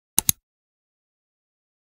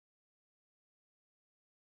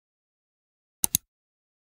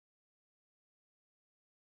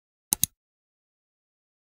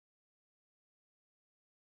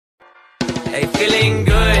Hey, feeling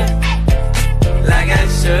good, like I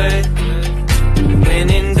should. When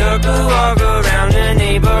in dark, I walk around the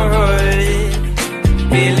neighborhood.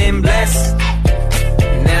 Feeling blessed,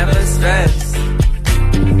 never stressed.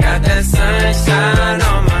 Got that sunshine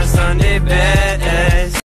on my Sunday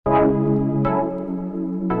best.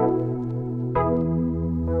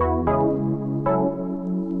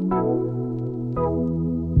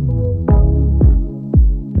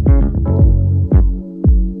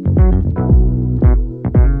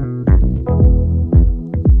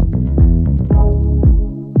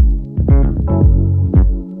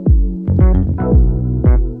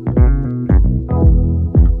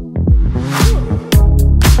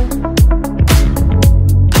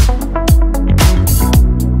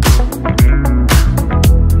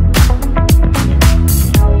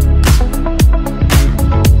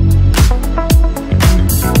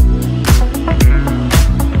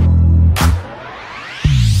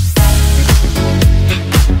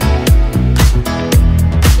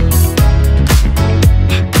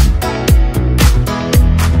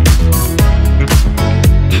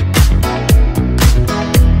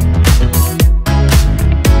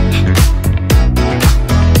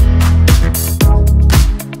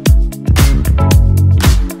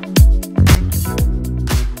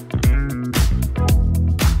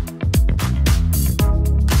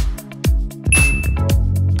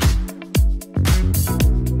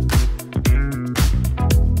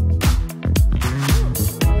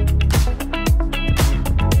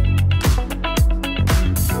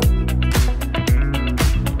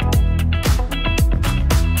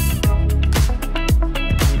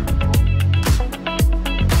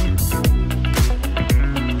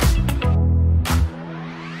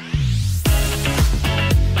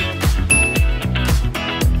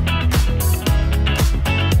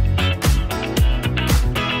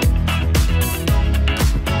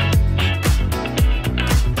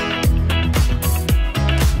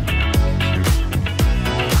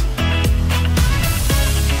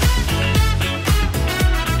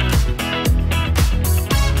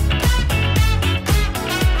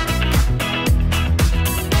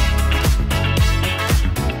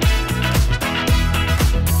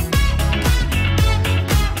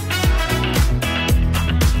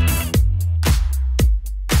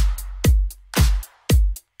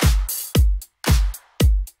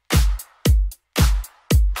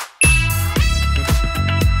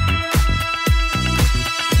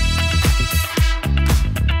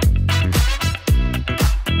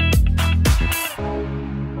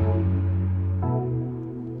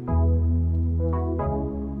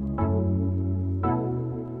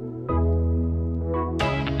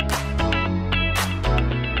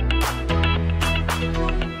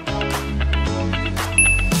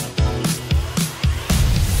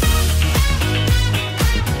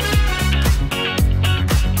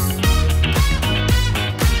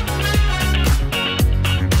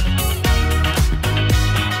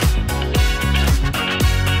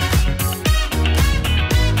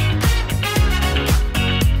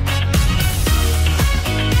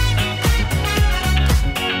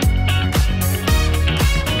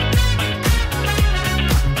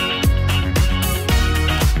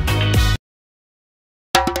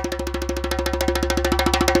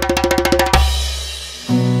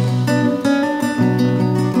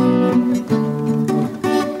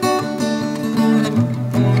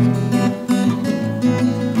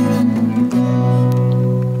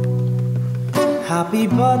 Happy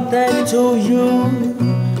birthday to you.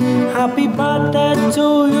 Happy birthday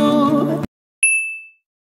to you.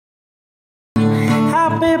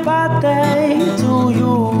 Happy birthday to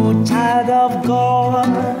you, child of God.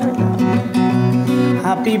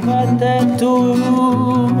 Happy birthday to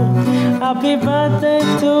you. Happy birthday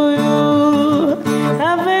to you.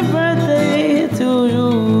 Happy birthday to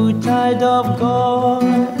you, child of God.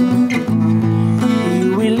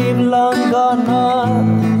 You will live long on earth.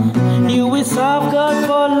 You will serve God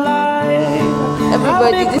for life.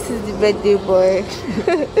 Everybody, this is the birthday boy.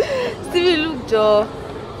 Stevie, look, Joe.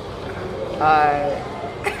 Hi.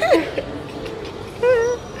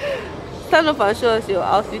 Stand up and show us your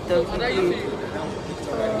outfit of the day.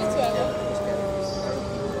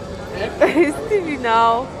 Stevie,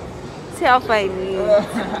 now. See how fine he is.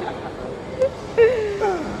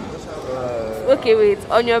 Okay, wait.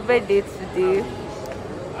 On your birthday today,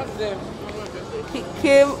 he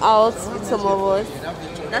came out with some of us.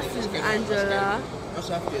 That is ANJOLA. This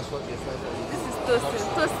is Toasting.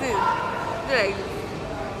 Toasting. Do like this.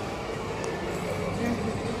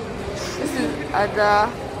 This is Ada.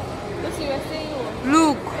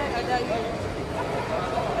 Look.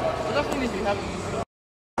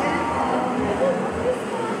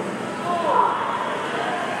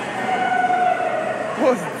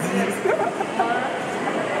 What's this?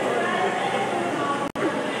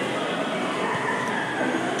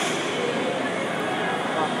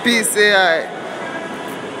 Peace, AI.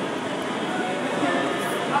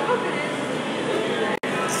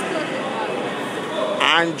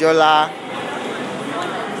 ANJOLA.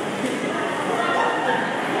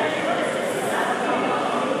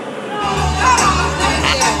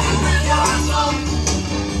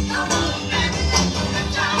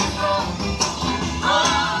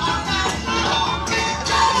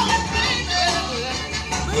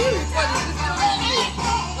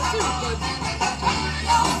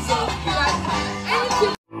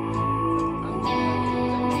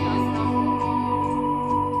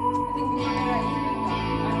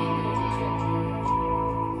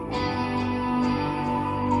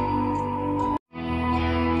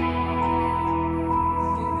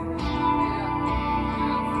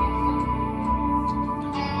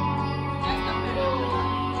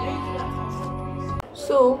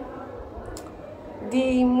 So,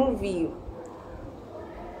 the movie.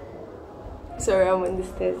 Sorry, I'm on the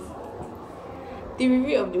stairs. The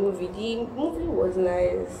review of the movie. The movie was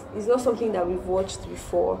nice. It's not something that we've watched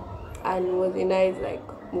before, and it was a nice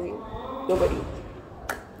movie. Nobody.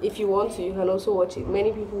 If you want to, you can also watch it.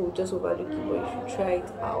 Many people will just overlook it, but you should try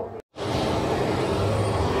it out.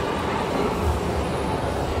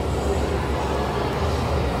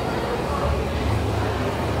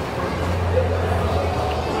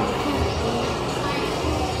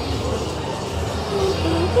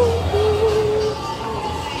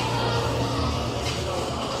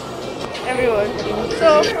 Everyone,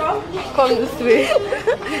 so come this way.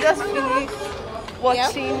 We just finished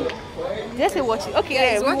watching. Did I say watching? Okay,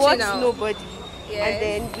 yeah, we watched Nobody. Yes. And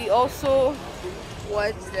then we also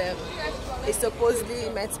watched a supposedly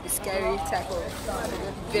meant to be scary type of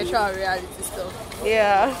virtual reality stuff.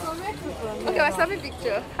 Yeah. Okay, my snapping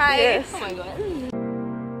picture. Hi. Yes. Oh my god.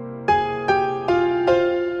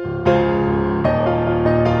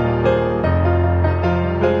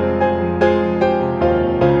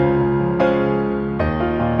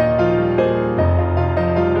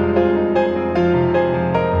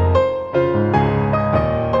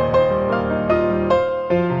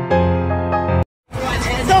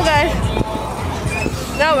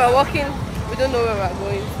 Now we're walking, we don't know where we're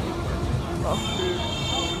going. Oh,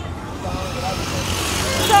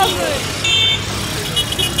 so good.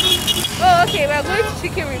 Oh, okay, we're going to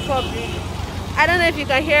Chicken Republic. I don't know if you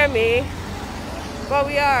can hear me, but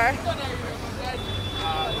we are.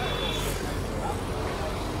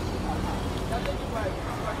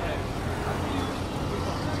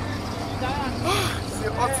 It's a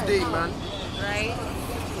hot day, man. Right?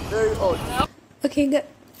 Very hot. Okay, good.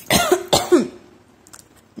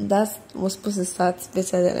 That was supposed to start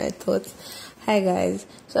better than I thought. Hi guys,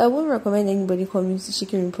 so I wouldn't recommend anybody coming to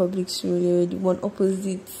Chicken Republic to the one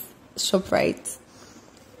opposite ShopRite.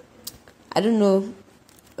 I don't know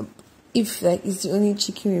if it's the only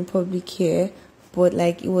Chicken Republic here, but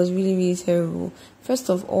it was really terrible. First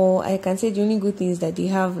of all, I can say the only good thing is that they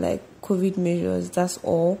have COVID measures. That's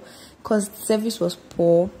all, because the service was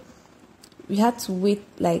poor. We had to wait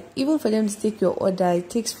even for them to take your order, it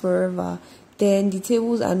takes forever. Then the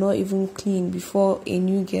tables are not even clean before a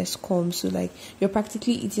new guest comes, so you're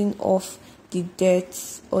practically eating off the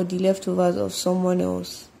dirt or the leftovers of someone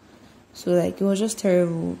else. So it was just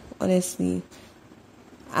terrible, honestly.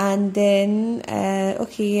 And then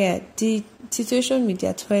the situation with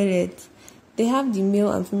their toilet, they have the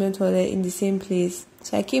male and female toilet in the same place.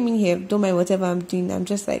 So I came in here, don't mind whatever I'm doing, I'm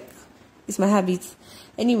just it's my habit.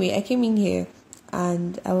 Anyway, I came in here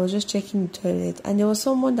and I was just checking the toilet, and there was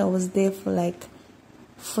someone that was there for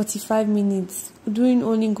 45 minutes doing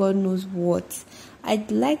only God knows what. I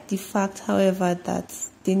like the fact, however, that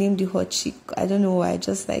they named the hot chick. I don't know why, I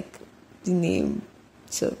just like the name.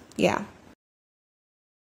 So yeah.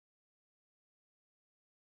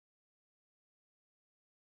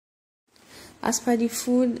 As per the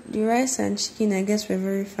food, the rice and chicken, I guess, were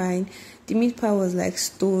very fine. The meat pie was like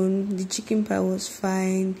stone. The chicken pie was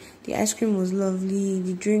fine. The ice cream was lovely.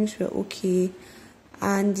 The drinks were okay.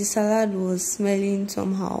 And the salad was smelling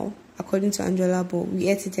somehow, according to ANJOLA, but we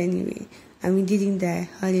ate it anyway. And we didn't die.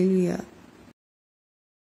 Hallelujah.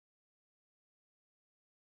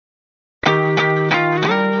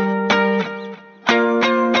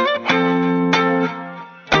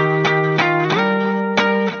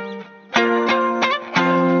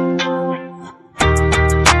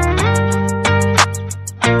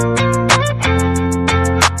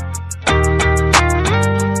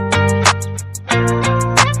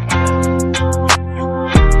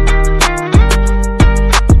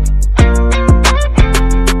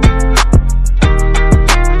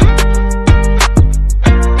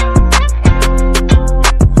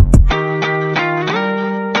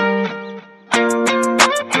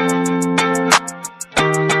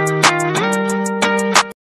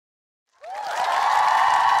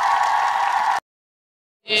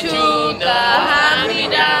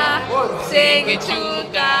 축하합니다. 생일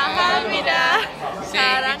축하합니다.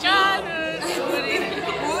 사랑하는 우리.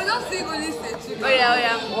 Oh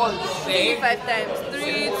yeah. Sing it 5 times. 3, 2,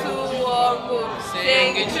 1, go.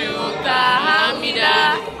 생일 축하합니다.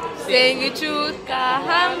 생일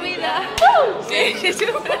축하합니다. 생일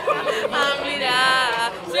축하합니다.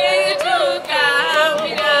 생일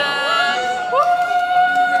축하합니다.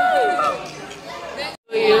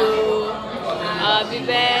 Happy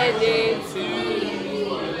birthday to you.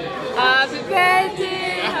 Happy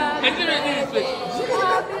birthday. Happy birthday.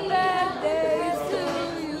 Happy birthday to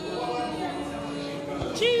you.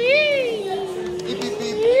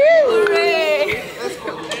 Hooray! Let's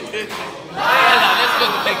go.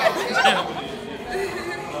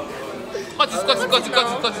 Let's go.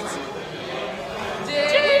 Cut it.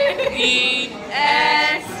 J-E-S-U-S.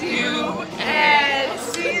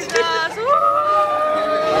 Jesus.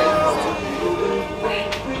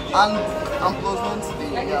 And I'm plus 1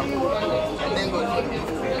 today. Yeah. Thank God.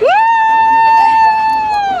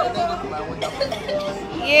 Thank God for my wonderful.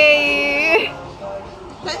 Yay!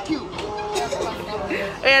 Thank you.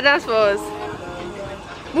 Oh yeah, that's for us.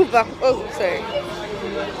 Move back. Oh, sorry.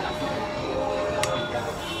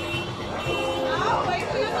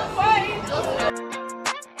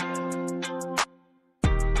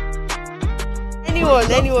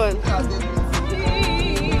 Anyone.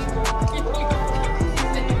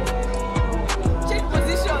 Check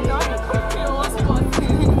position now.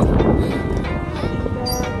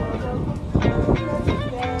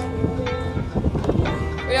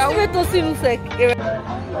 Yeah, we to see music.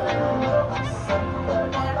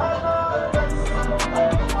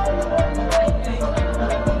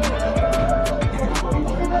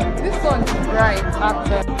 This one is bright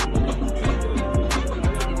after.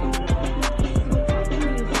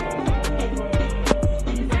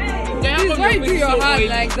 Why do your hand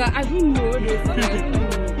like that? I don't know this.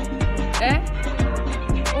 Eh?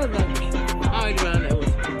 What's that? How do you